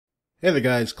Hey there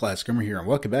guys, classichomer here, and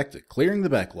welcome back to Clearing the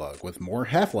Backlog with more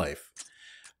Half-Life.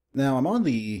 Now, I'm on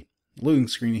the loading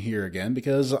screen here again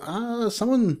because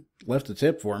someone left a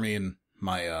tip for me in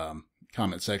my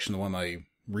comment section of one of my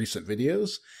recent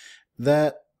videos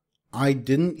that I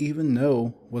didn't even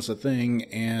know was a thing,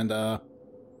 and I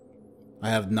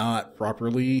have not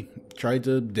properly tried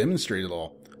to demonstrate it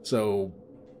all. So,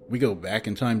 we go back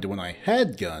in time to when I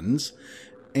had guns,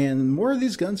 and more of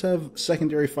these guns have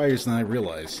secondary fires than I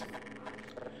realized.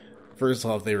 First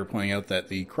off, they were pointing out that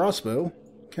the crossbow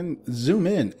can zoom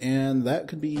in, and that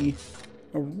could be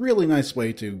a really nice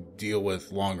way to deal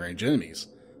with long-range enemies.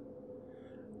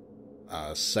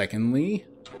 Secondly,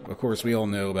 of course, we all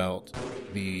know about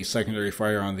the secondary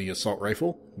fire on the assault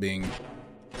rifle being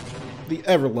the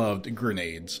ever-loved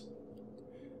grenades.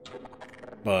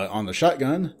 But on the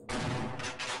shotgun,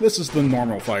 this is the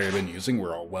normal fire I've been using,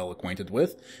 we're all well acquainted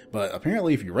with, but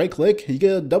apparently if you right-click, you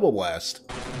get a double blast.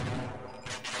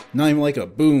 Not even like a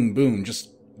boom, boom, just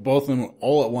both of them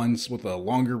all at once with a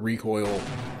longer recoil.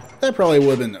 That probably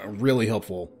would have been really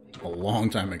helpful a long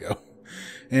time ago.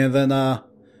 And then,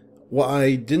 what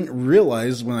I didn't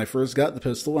realize when I first got the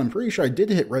pistol, I'm pretty sure I did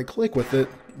hit right click with it,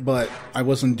 but I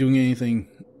wasn't doing anything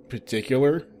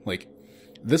particular. Like,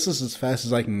 this is as fast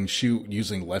as I can shoot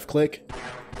using left click.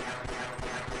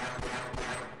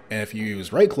 And if you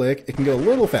use right click, it can go a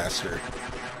little faster.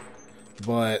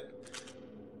 But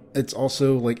it's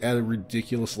also, like, at a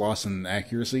ridiculous loss in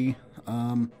accuracy.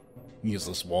 Use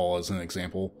this wall as an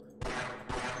example.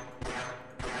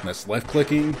 That's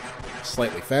left-clicking,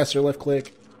 slightly faster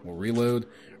left-click, we'll reload,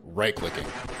 right-clicking.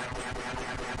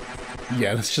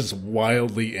 Yeah, that's just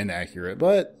wildly inaccurate,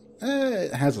 but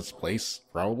it has its place,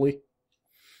 probably.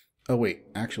 Oh wait,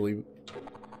 actually,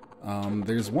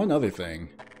 there's one other thing.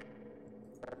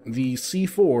 The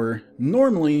C4,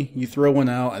 normally you throw one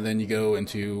out and then you go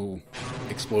into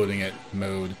exploding it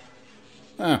mode.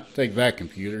 Take that,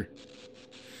 computer.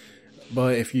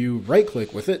 But if you right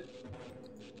click with it,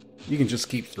 you can just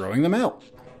keep throwing them out.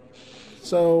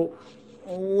 So,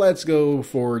 let's go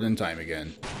forward in time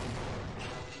again.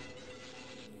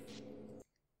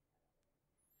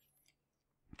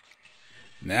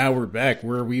 Now we're back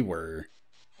where we were.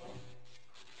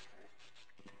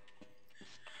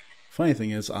 Funny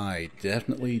thing is, I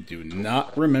definitely do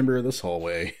not remember this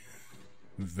hallway.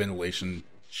 Ventilation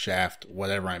shaft,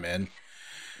 whatever I'm in.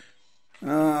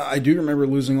 I do remember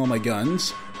losing all my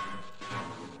guns,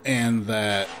 and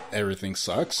that everything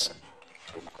sucks.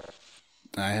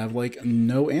 I have, like,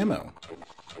 no ammo,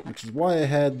 which is why I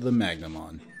had the Magnum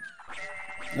on.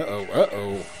 Uh-oh,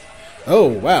 uh-oh. Oh,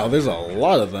 wow, there's a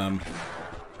lot of them.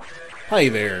 Hi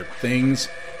there, things.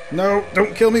 No,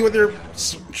 don't kill me with your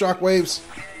shockwaves.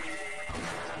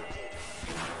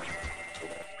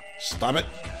 Stop it.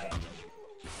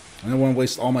 I don't want to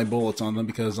waste all my bullets on them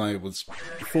because I was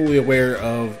fully aware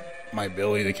of my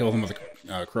ability to kill them with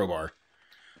a crowbar.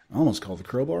 I almost called the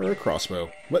crowbar a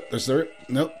crossbow. What? There's there?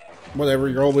 Nope. Whatever,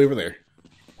 you're all the way over there.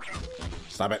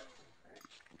 Stop it.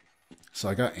 So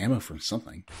I got ammo from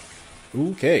something.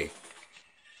 Okay.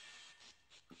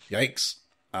 Yikes.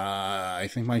 I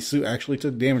think my suit actually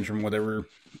took damage from whatever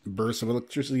burst of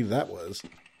electricity that was.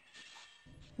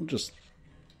 We'll just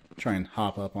try and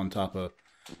hop up on top of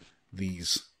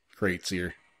these crates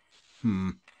here.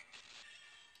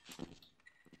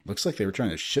 Looks like they were trying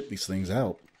to ship these things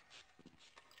out.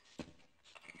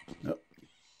 Nope.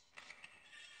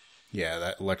 Yeah,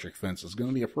 that electric fence is going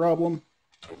to be a problem.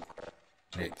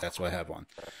 Hey, that's what I have on.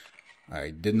 I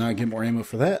did not get more ammo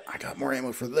for that. I got more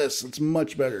ammo for this. It's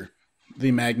much better.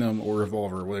 The Magnum or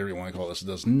revolver, whatever you want to call this,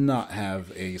 does not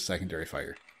have a secondary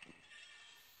fire.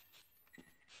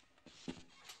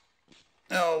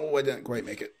 Oh, I didn't quite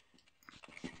make it.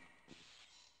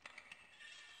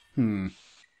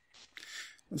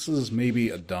 This is maybe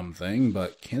a dumb thing,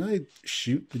 but can I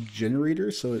shoot the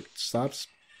generator so it stops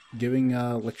giving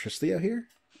electricity out here?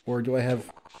 Or do I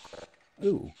have...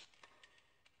 Ooh.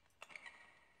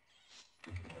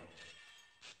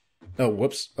 Oh,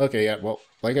 whoops. Okay, yeah, well,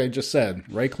 like I just said,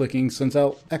 right-clicking sends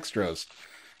out extras.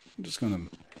 I'm just gonna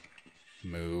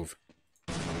move.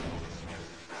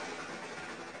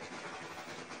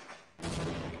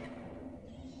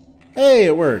 Hey,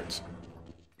 it worked!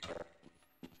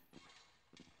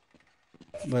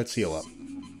 Let's heal up.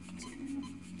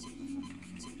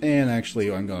 And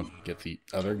actually, I'm going to get the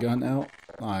other gun out.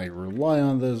 I rely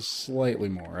on this slightly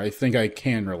more. I think I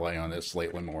can rely on this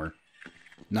slightly more.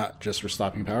 Not just for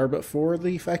stopping power, but for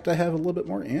the fact I have a little bit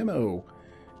more ammo.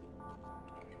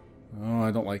 Oh, I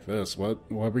don't like this. What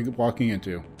are we walking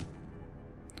into?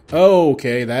 Oh,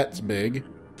 okay, that's big.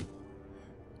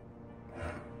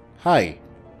 Hi.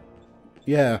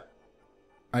 Yeah,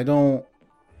 I don't...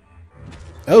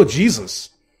 Oh, Jesus.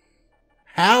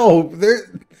 How?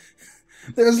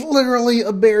 There's literally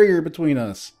a barrier between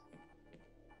us.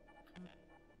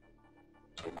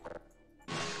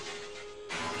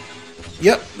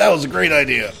 Yep, that was a great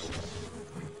idea.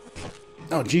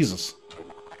 Oh, Jesus.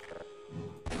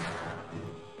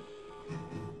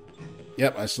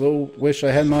 Yep, I still wish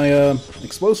I had my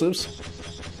explosives.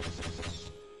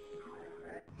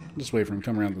 Just wait for him to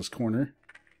come around this corner.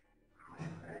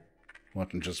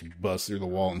 Watch him just bust through the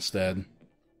wall instead.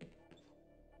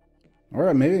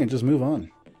 Alright, maybe I can just move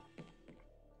on.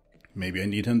 Maybe I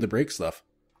need him to break stuff.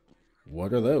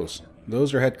 What are those?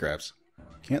 Those are head crabs.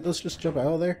 Can't those just jump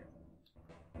out of there?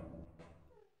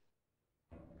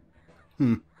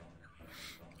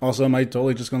 Also, am I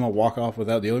totally just going to walk off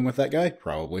without dealing with that guy?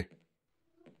 Probably.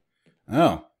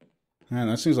 Oh. Man,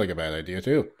 that seems like a bad idea,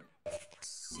 too.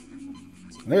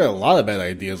 There are a lot of bad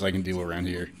ideas I can do around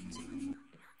here.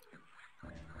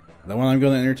 The one I'm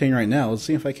going to entertain right now, let's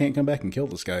see if I can't come back and kill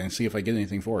this guy and see if I get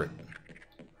anything for it.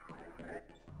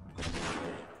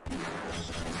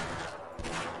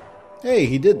 Hey,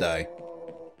 he did die.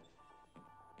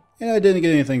 And I didn't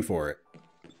get anything for it.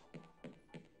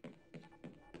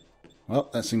 Well,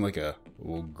 that seemed like a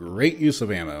great use of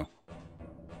ammo.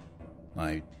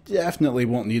 I definitely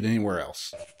won't need anywhere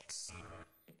else.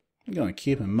 I'm going to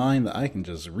keep in mind that I can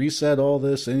just reset all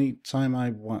this anytime I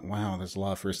want. Wow, there's a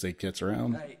lot of first aid kits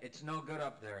around. Hey, it's no good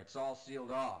up there. It's all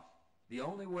sealed off. The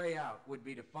only way out would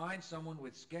be to find someone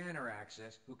with scanner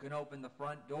access who can open the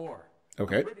front door.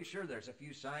 Okay. I'm pretty sure there's a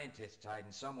few scientists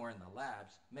hiding somewhere in the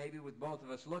labs. Maybe with both of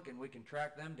us looking, we can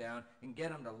track them down and get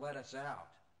them to let us out.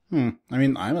 I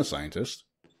mean, I'm a scientist.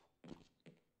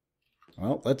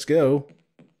 Well, let's go.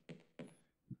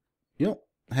 You don't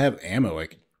have ammo I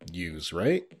could use,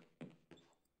 right?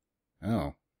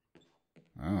 Oh.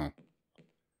 Oh.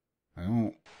 I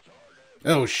don't...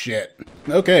 Oh, shit.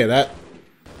 Okay,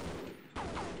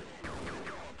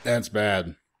 that's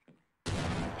bad.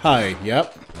 Hi,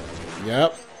 yep.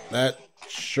 Yep, that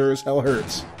sure as hell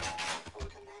hurts.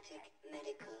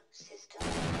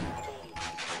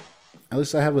 At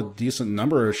least I have a decent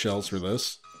number of shells for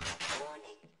this.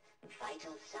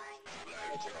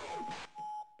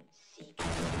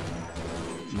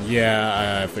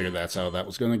 Yeah, I figured that's how that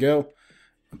was going to go.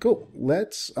 Cool.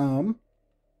 Let's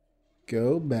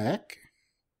go back.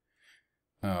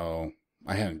 Oh,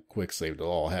 I hadn't quick saved at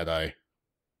all, had I?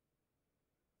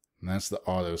 And that's the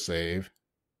autosave.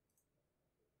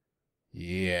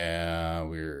 Yeah,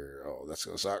 oh, that's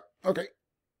going to suck. Okay.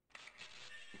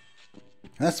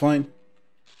 That's fine.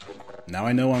 Now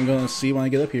I know what I'm going to see when I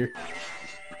get up here.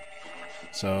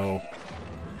 So,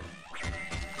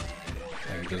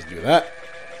 I can just do that.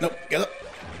 Nope, get up.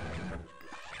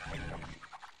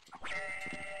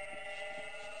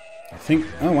 I think,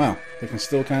 oh wow, they can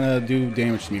still kind of do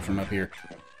damage to me from up here.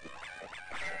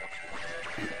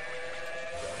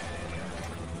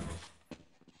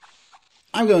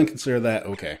 I'm going to consider that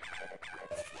okay.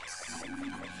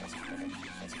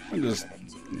 I'm just,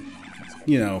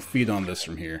 feed on this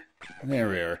from here. There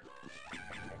we are.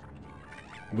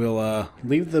 We'll,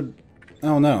 leave the...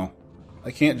 Oh, no.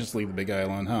 I can't just leave the big guy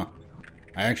alone, huh?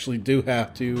 I actually do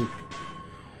have to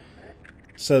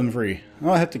set him free.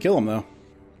 Oh, I have to kill him, though.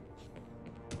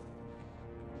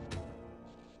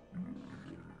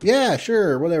 Yeah,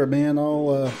 sure, whatever, man.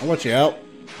 I'll let you out.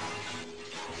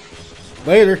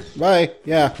 Later. Bye.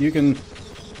 Yeah, you can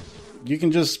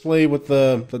just play with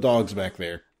the dogs back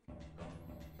there.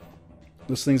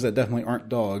 Those things that definitely aren't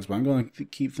dogs, but I'm going to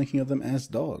keep thinking of them as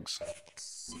dogs.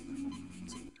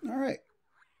 Alright.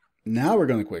 Now we're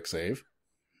going to quick save.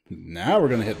 Now we're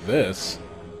going to hit this.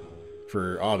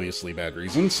 For obviously bad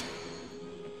reasons.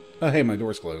 Oh, hey, my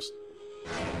door's closed.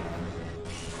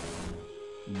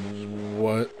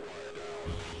 What?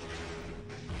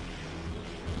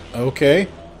 Okay.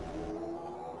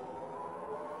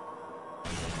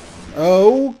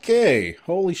 Okay.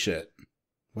 Holy shit.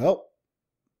 Well,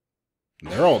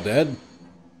 they're all dead.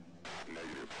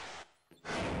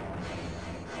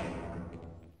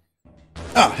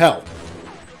 Ah, hell.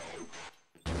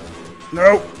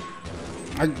 No.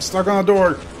 I'm stuck on a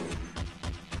door.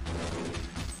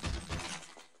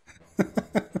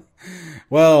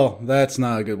 Well, that's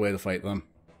not a good way to fight them.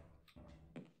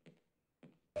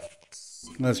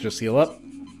 Let's just heal up.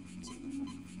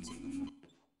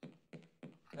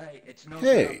 Hey, it's no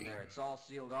Hey. good up there. It's all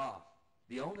sealed off.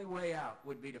 The only way out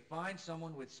would be to find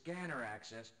someone with scanner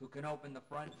access who can open the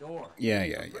front door. Yeah.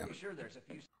 I'm pretty sure there's a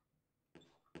few...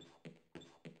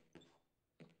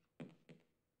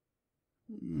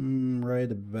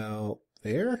 Right about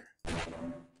there.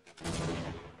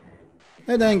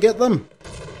 I didn't get them.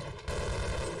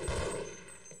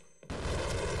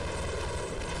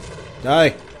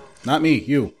 Die! Not me,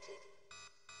 you.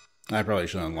 I probably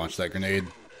shouldn't have launched that grenade.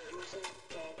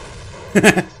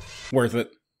 Worth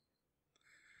it.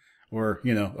 Or,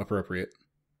 you know, appropriate.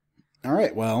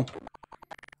 Alright, well.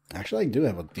 Actually, I do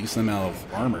have a decent amount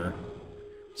of armor.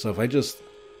 So if I just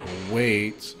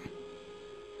wait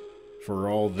for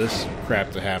all this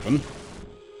crap to happen.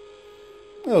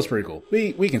 That was pretty cool.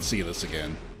 We can see this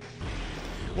again.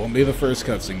 Won't be the first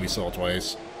cutscene we saw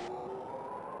twice.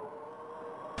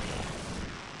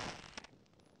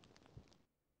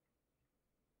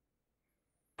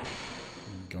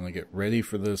 Gonna get ready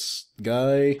for this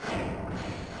guy.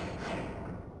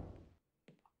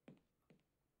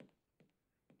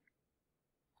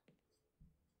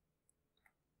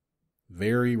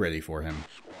 Very ready for him.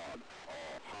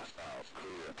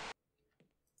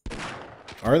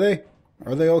 Are they?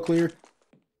 Are they all clear?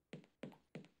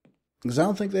 Because I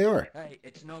don't think they are. Hey,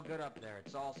 it's no good up there.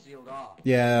 It's all sealed off.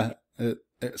 Yeah, it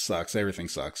sucks. Everything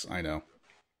sucks. I know.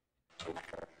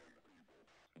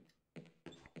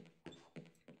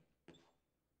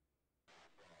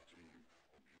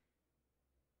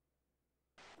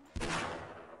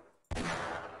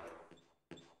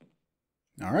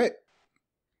 Alright.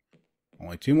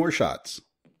 Only 2 more shots.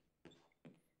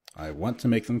 I want to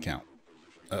make them count.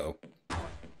 Uh-oh.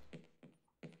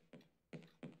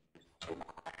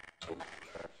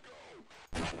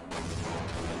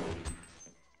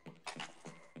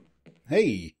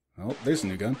 Hey! Oh, there's a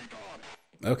new gun.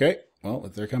 Okay, well,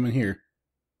 if they're coming here.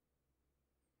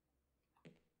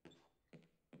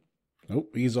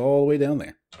 Nope, he's all the way down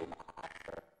there.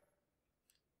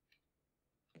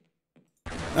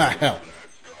 Ah, hell!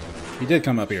 He did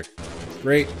come up here.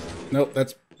 Great. Nope,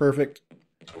 that's perfect.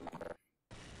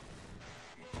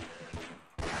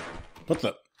 What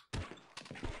the?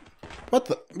 What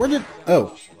the? Where did...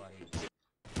 Oh.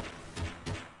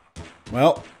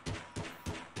 Well.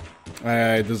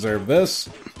 I deserve this.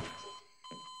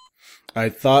 I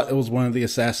thought it was one of the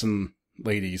assassin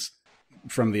ladies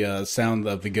from the sound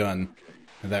of the gun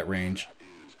at that range.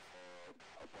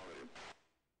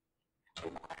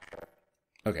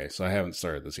 Okay, so I haven't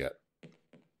started this yet.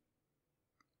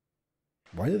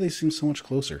 Why do they seem so much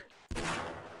closer?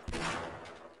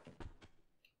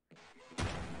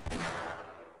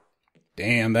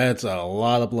 Damn, that's a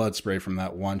lot of blood spray from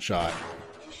that one shot.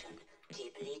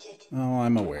 Oh,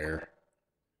 I'm aware.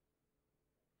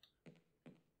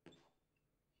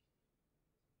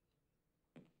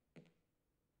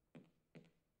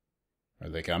 Are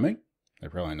they coming? They're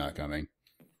probably not coming.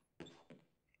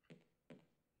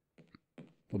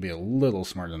 We'll be a little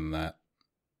smarter than that.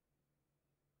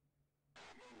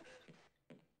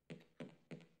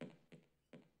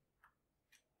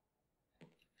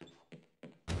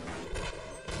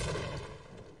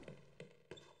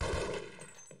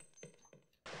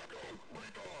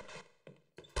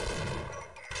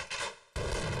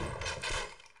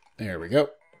 There we go.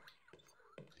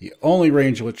 The only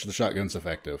range in which the shotgun's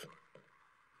effective.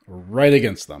 We're right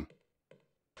against them.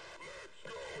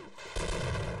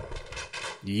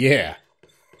 Yeah.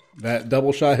 That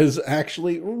double shot is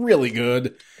actually really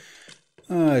good.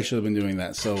 I should have been doing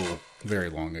that so very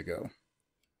long ago.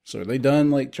 So are they done,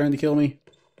 like, trying to kill me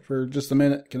for just a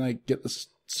minute? Can I get this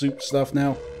soup stuff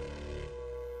now?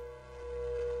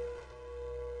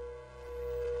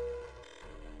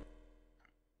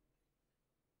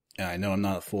 And I know I'm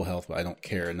not at full health, but I don't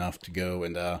care enough to go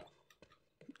and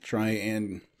try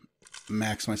and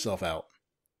max myself out.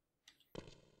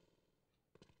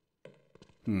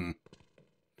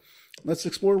 Let's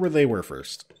explore where they were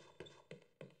first.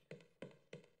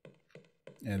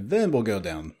 And then we'll go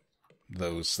down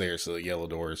those stairs to the yellow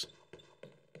doors.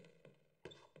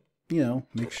 You know,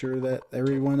 make sure that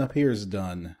everyone up here is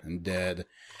done and dead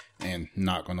and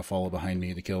not going to follow behind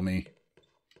me to kill me.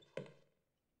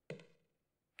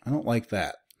 I don't like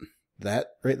that. That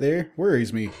right there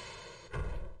worries me.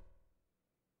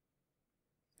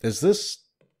 Is this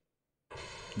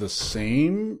the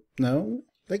same? No,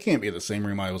 that can't be the same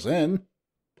room I was in.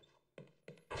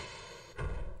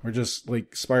 We're just,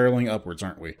 like, spiraling upwards,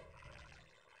 aren't we?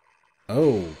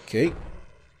 Okay.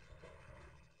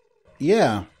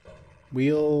 Yeah.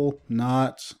 We'll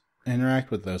not interact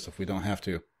with those if we don't have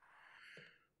to.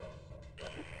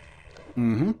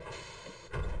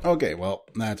 Okay, well,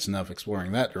 that's enough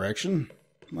exploring that direction.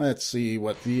 Let's see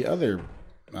what the other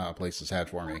places had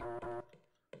for me.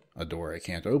 A door I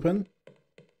can't open.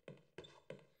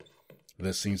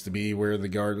 This seems to be where the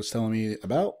guard was telling me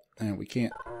about, and we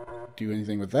can't do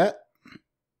anything with that.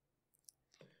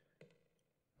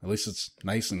 At least it's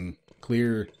nice and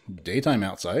clear daytime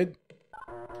outside.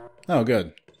 Oh,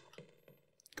 good.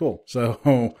 Cool.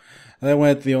 So, that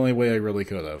went the only way I really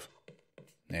could have.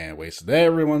 And wasted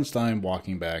everyone's time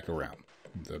walking back around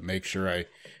to make sure I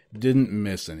didn't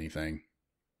miss anything.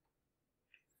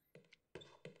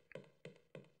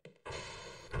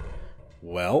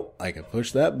 Well, I could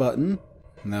push that button,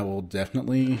 and that will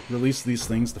definitely release these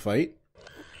things to fight.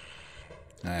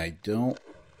 I don't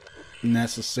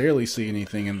necessarily see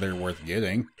anything in there worth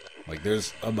getting. Like,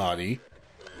 there's a body,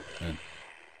 and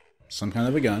some kind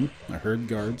of a gun. I heard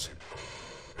guards.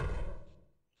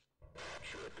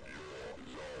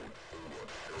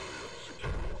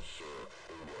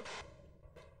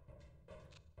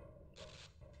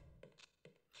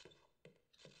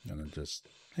 Gonna just...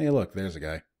 Hey, look, there's a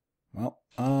guy. Well,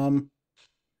 don't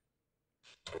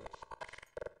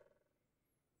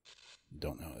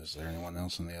know. Is there anyone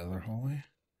else in the other hallway?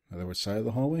 Other side of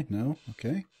the hallway? No?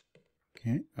 Okay.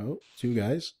 Okay. Oh, two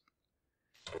guys.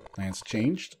 Plans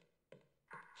changed.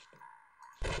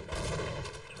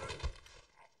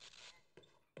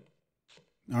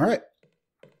 Alright.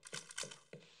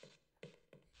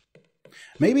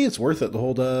 Maybe it's worth it to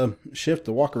hold a shift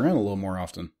to walk around a little more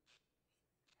often.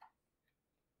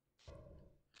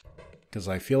 Because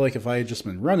I feel like if I had just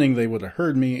been running, they would have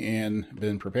heard me and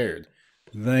been prepared.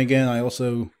 Then again, I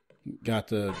also got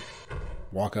to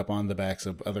walk up on the backs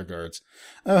of other guards.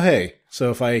 Oh, hey, so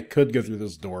if I could go through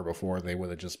this door before, they would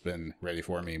have just been ready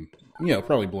for me. You know,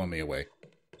 probably blown me away.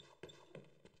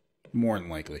 More than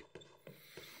likely.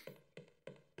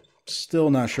 Still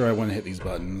not sure I want to hit these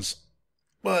buttons.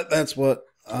 But that's what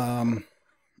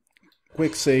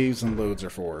quick saves and loads are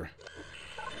for.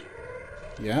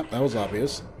 Yeah, that was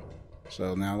obvious.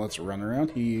 So now let's run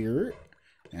around here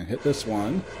and hit this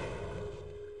one.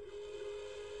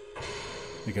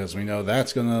 Because we know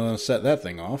that's going to set that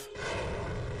thing off.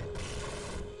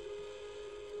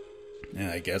 And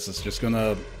I guess it's just going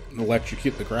to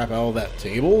electrocute the crap out of that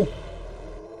table.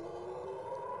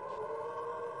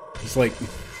 It's like,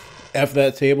 F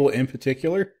that table in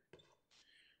particular.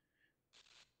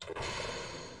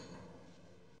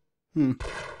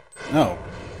 Oh.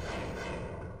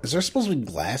 Is there supposed to be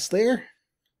glass there?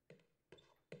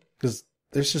 Because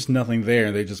there's just nothing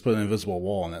there. They just put an invisible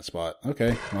wall in that spot.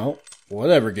 Okay, well,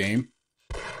 whatever, game.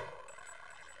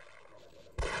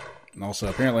 And also,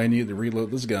 apparently I need to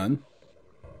reload this gun.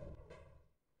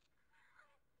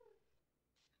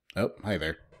 Oh, hi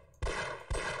there.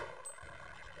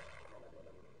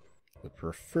 Would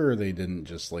prefer they didn't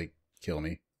just, like, kill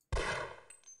me.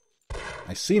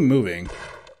 I see him moving.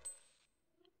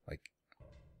 Like...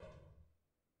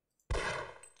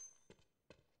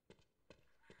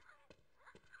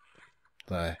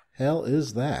 The hell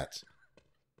is that?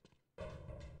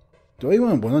 Do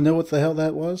anyone want to know what the hell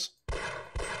that was?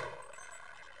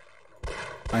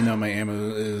 I know my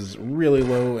ammo is really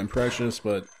low and precious,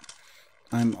 but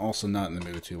I'm also not in the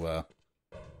mood to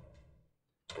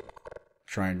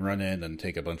try and run in and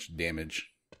take a bunch of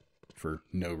damage for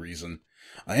no reason.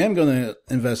 I am going to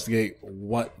investigate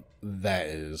what that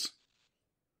is.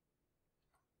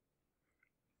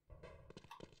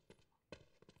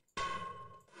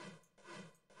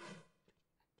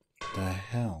 The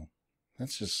hell?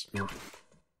 That's just...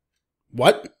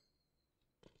 What?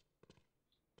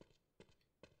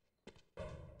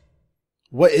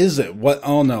 What is it? What?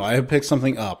 Oh no, I have picked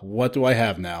something up. What do I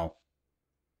have now?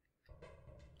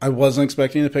 I wasn't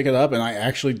expecting to pick it up, and I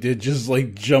actually did just,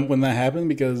 like, jump when that happened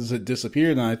because it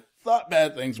disappeared, and I thought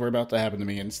bad things were about to happen to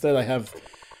me. Instead, I have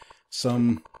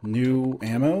some new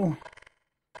ammo.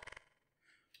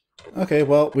 Okay,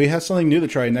 well, we have something new to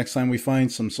try next time we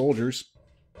find some soldiers.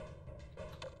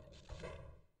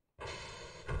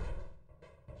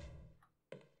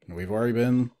 We've already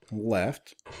been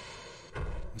left.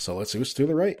 So let's see what's to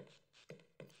the right.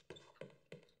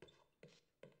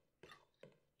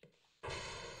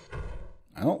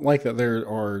 I don't like that there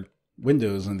are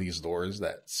windows in these doors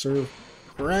that serve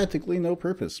practically no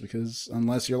purpose, because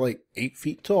unless you're like 8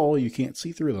 feet tall, you can't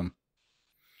see through them.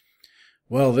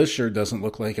 Well, this sure doesn't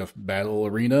look like a battle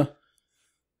arena.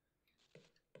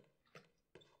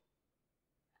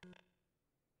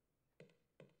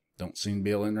 Don't seem to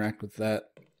be able to interact with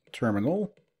that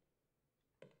terminal.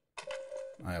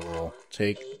 I will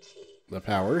take the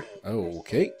power.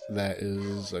 Okay, that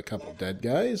is a couple dead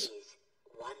guys.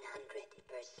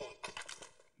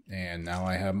 And now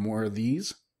I have more of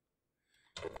these,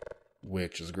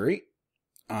 which is great.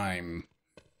 I'm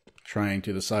trying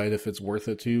to decide if it's worth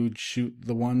it to shoot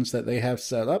the ones that they have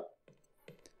set up.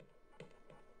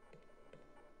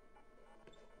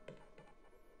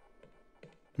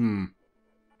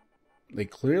 They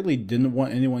clearly didn't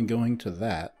want anyone going to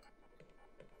that.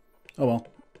 Oh well.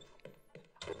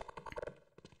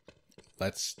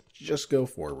 Let's just go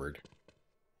forward.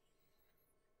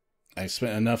 I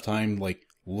spent enough time, like,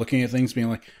 looking at things, being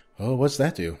like, oh, what's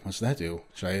that do? What's that do?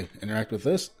 Should I interact with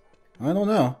this? I don't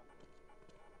know.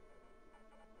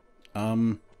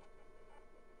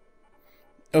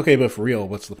 Okay, but for real,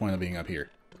 what's the point of being up here?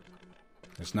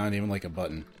 There's not even, like, a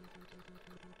button.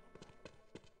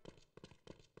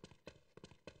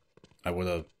 I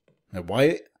would've...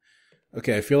 Why...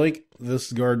 Okay, I feel like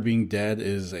this guard being dead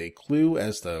is a clue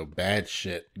as to bad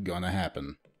shit gonna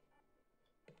happen.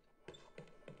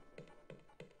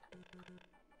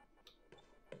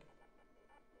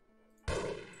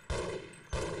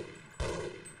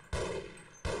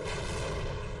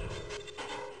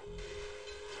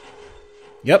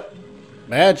 Yep.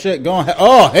 Bad shit going...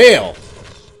 Oh, hell!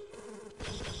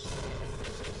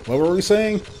 What were we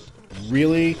saying?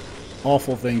 Really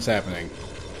awful things happening.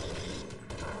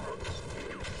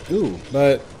 Ooh,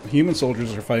 but human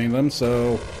soldiers are fighting them,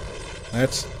 so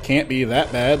that can't be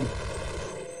that bad.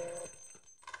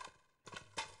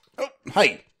 Oh,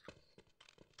 hi!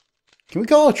 Can we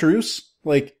call a truce?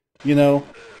 Like, you know,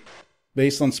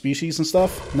 based on species and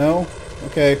stuff? No?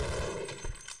 Okay.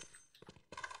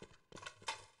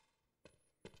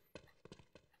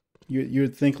 You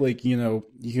would think, like, you know,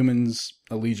 humans'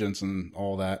 allegiance and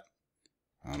all that.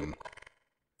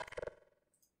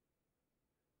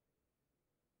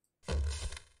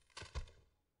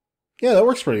 Yeah, that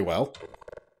works pretty well.